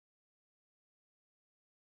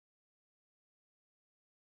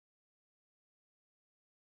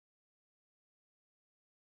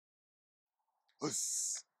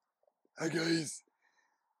Us. Hi guys,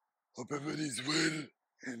 hope everybody is well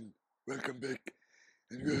and welcome back.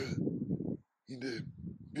 And we're in the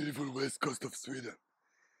beautiful west coast of Sweden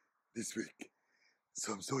this week.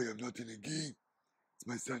 So I'm sorry I'm not in a game. It's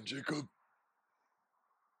my son Jacob.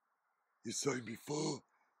 You saw him before.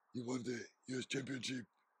 He won the US Championship.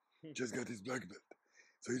 Just got his black belt.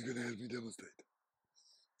 So he's gonna help me demonstrate.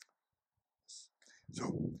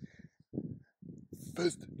 So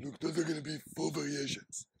first, look, those are gonna be 4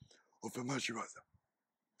 variations of Amashi Waza.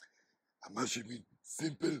 Amashi means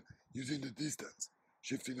simple, using the distance,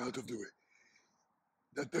 shifting out of the way.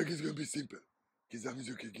 The attack is going to be simple. Kizami,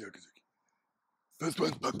 zuki, gyaku, zuki. First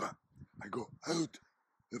one, bam, bam. I go out,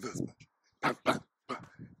 reverse punch. Bam, bam, bam.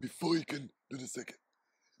 Before he can do the second.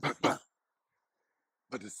 Bam, bam.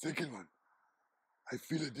 But the second one, I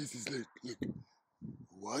feel that this is late. Look.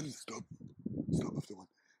 One, stop. Stop after one.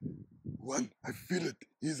 One, I feel it.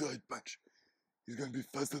 His right punch. He's going to be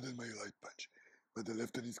faster than my right punch. But the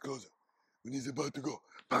left hand is closer. When he's about to go,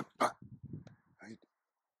 bam, bam. Right?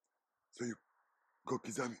 So you go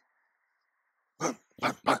kizami. Bam,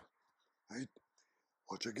 bam, bam. Right?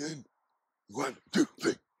 Watch again. 1, 2,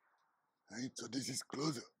 3. Right? So this is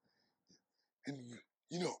closer. And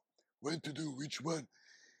you know when to do which one.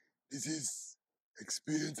 This is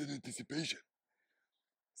experience and anticipation.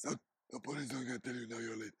 So the opponent is not going to tell you now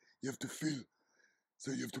you're late. You have to feel.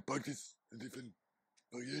 So you have to practice the different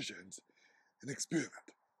variations and experiment.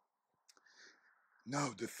 Now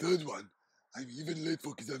the third one, I'm even late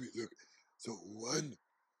for kizami. Look. So 1,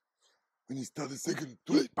 when you start the second,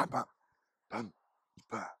 too late. Bam, bam, bam,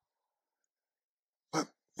 bam, bam,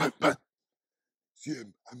 bam, bam. See,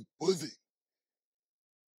 I'm pausing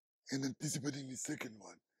and anticipating the second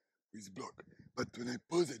one with block. But when I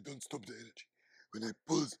pause, I don't stop the energy. When I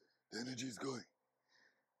pause, the energy is going.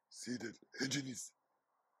 See, the engine is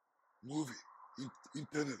moving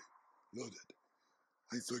internally, loaded.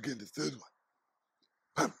 And so again, the third one,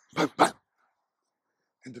 bam, bam, bam.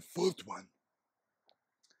 And the fourth one,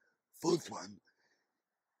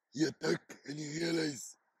 he attack and he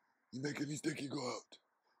realize he make a mistake, he go out.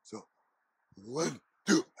 So 1,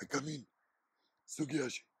 2, I come in, Tsugi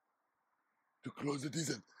Ashi, to close the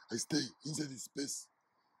distance. I stay inside his space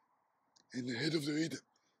and ahead of the rhythm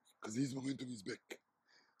because his momentum is back.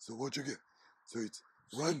 So watch again. So it's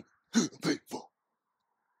 1, 2, 3, 4.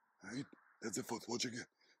 Right? That's the fourth. Watch again.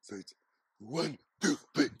 So it's 1, 2,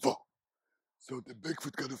 3, 4. So the back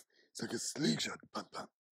foot kind of, it's like a slingshot. Bam, bam.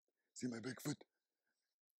 See my back foot?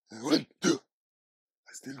 And 1, 2.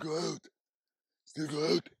 I still go out. Still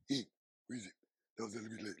go out. In. With him. That was a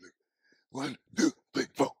little bit late. Look. 1, 2, 3,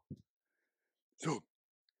 4. So,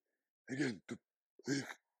 again,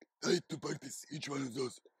 I to practice each one of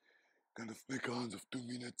those kind of make rounds of 2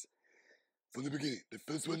 minutes from the beginning. The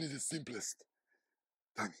first one is the simplest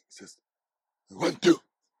timing. It's just 1, 2.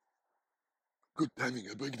 Good timing.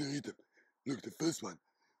 I break the rhythm. Look, the first one,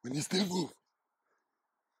 when you still move.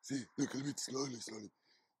 See, look a little bit slowly.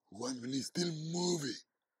 1, when he's still moving.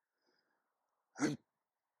 I'm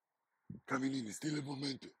coming in, he's still a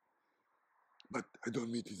momentum. But I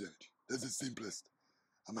don't meet his energy. That's the simplest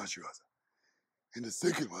Amashi Waza. And the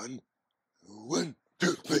second one, 1,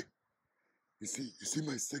 2, 3. You see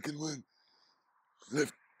my second one?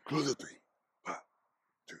 Left, closer to him. 1,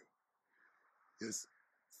 2. Yes.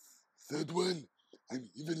 Third one, I'm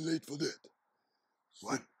even late for that.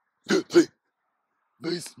 1, 2, 3.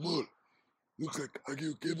 Very small. Looks like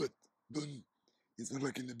Agi okay, but don't. It's not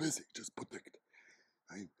like in the basic. Just protect.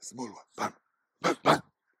 Right? Small one. Bam, bam, bam.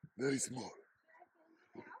 Very small.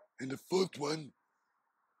 And the fourth one.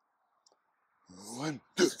 1,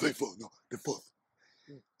 2, 3, 4. No, the fourth.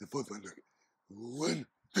 The fourth one. Look. 1,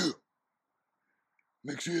 2.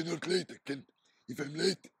 Make sure you're not late. If I'm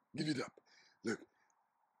late, give it up. Look.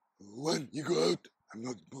 1, you go out. I'm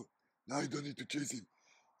not. Now I don't need to chase him.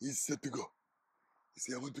 He's set to go. You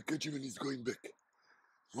see, I want to catch him when he's going back.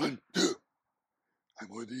 1, 2.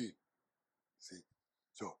 I'm already in. See?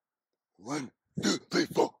 So, 1, 2, 3,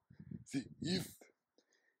 4. See, if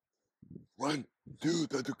 1, 2,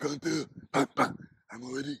 try to counter, bam, bam, I'm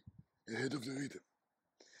already ahead of the rhythm.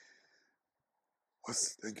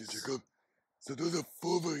 Yes, thank you, Jacob. So those are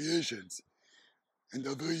 4 variations, and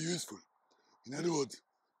they're very useful. In other words,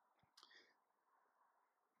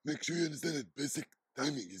 make sure you understand that basic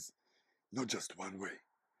timing is not just one way.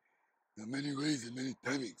 There are many ways and many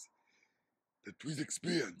timings that with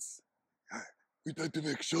experience, we try to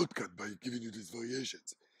make shortcut by giving you these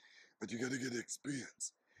variations, but you gotta get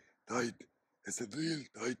experience. Try it as a drill,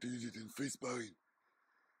 try to use it in free sparring.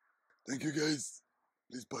 Thank you guys.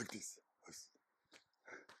 Please practice.